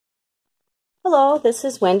Hello, this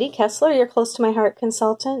is Wendy Kessler, your Close to My Heart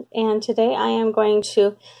consultant, and today I am going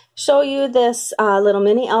to show you this little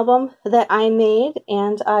mini album that I made,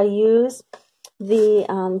 and I use the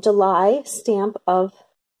July stamp of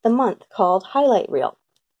the month called Highlight Reel.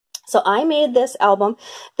 So I made this album.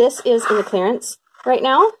 This is in the clearance right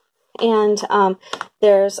now, and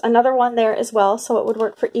there's another one there as well, so it would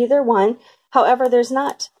work for either one. However, there's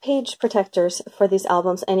not page protectors for these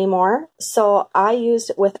albums anymore, so I used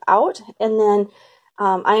it without, and then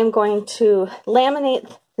I am going to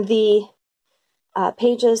laminate the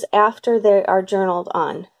pages after they are journaled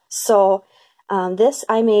on. So this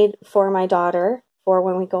I made for my daughter for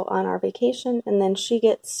when we go on our vacation, and then she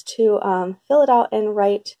gets to fill it out and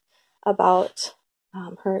write about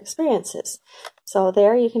her experiences. So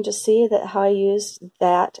there you can just see that how I used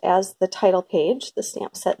that as the title page, the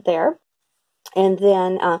stamp set there. And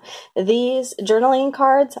then these journaling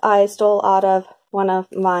cards I stole out of one of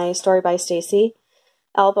my Story by Stacy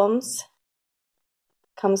albums.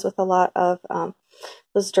 Comes with a lot of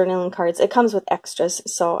those journaling cards. It comes with extras,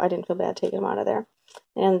 so I didn't feel bad taking them out of there.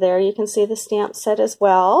 And there you can see the stamp set as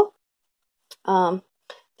well.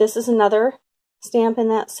 This is another stamp in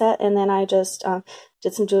that set, and then I just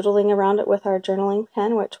did some doodling around it with our journaling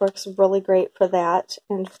pen, which works really great for that,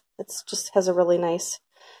 and it just has a really nice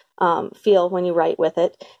feel when you write with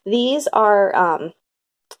it. These are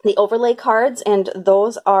the overlay cards, and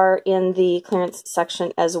those are in the clearance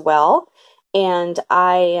section as well. And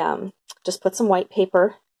I just put some white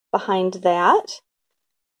paper behind that.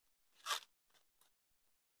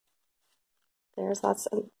 There's lots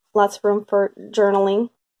of room for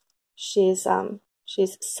journaling. She's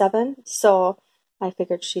 7, so I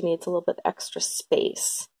figured she needs a little bit extra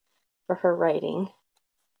space for her writing.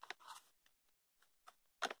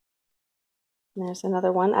 And there's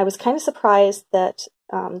another one. I was kind of surprised that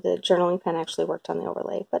the journaling pen actually worked on the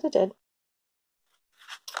overlay, but it did.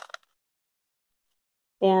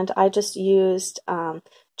 And I just used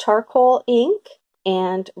charcoal ink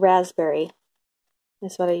and raspberry.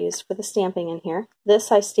 That's what I used for the stamping in here.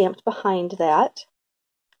 This I stamped behind that.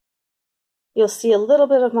 You'll see a little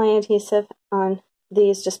bit of my adhesive on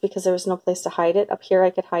these just because there was no place to hide it. Up here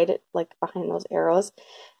I could hide it like behind those arrows,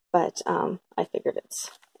 but I figured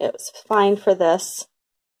it was fine for this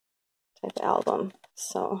type of album.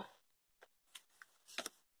 So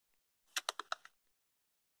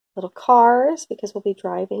little cars, because we'll be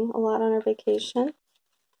driving a lot on our vacation,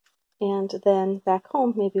 and then back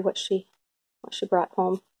home maybe what she brought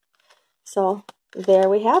home. So there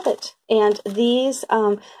we have it. And these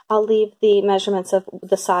I'll leave the measurements of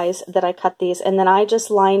the size that I cut these, and then I just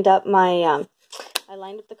lined up my I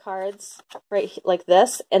lined up the cards right like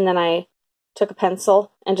this, and then I took a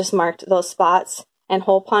pencil and just marked those spots and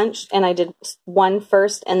hole punched, and I did one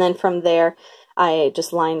first, and then from there I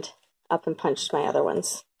just lined up and punched my other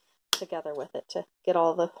ones together with it to get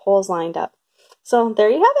all the holes lined up. So there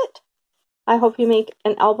you have it. I hope you make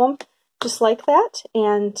an album just like that,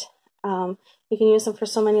 and you can use them for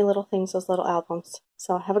so many little things, those little albums.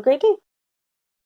 So have a great day.